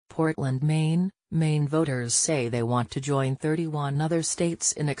Portland, Maine, Maine voters say they want to join 31 other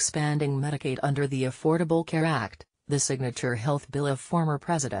states in expanding Medicaid under the Affordable Care Act, the signature health bill of former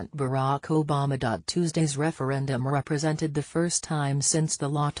President Barack Obama. Tuesday's referendum represented the first time since the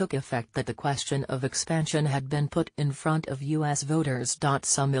law took effect that the question of expansion had been put in front of U.S. voters.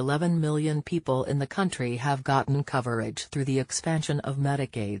 Some 11 million people in the country have gotten coverage through the expansion of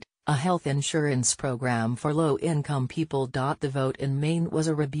Medicaid, a health insurance program for low-income people. The vote in Maine was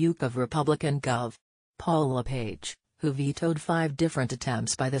a rebuke of Republican Gov. Paul LePage, who vetoed 5 different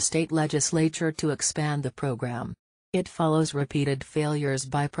attempts by the state legislature to expand the program. It follows repeated failures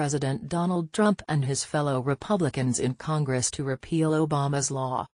by President Donald Trump and his fellow Republicans in Congress to repeal Obama's law.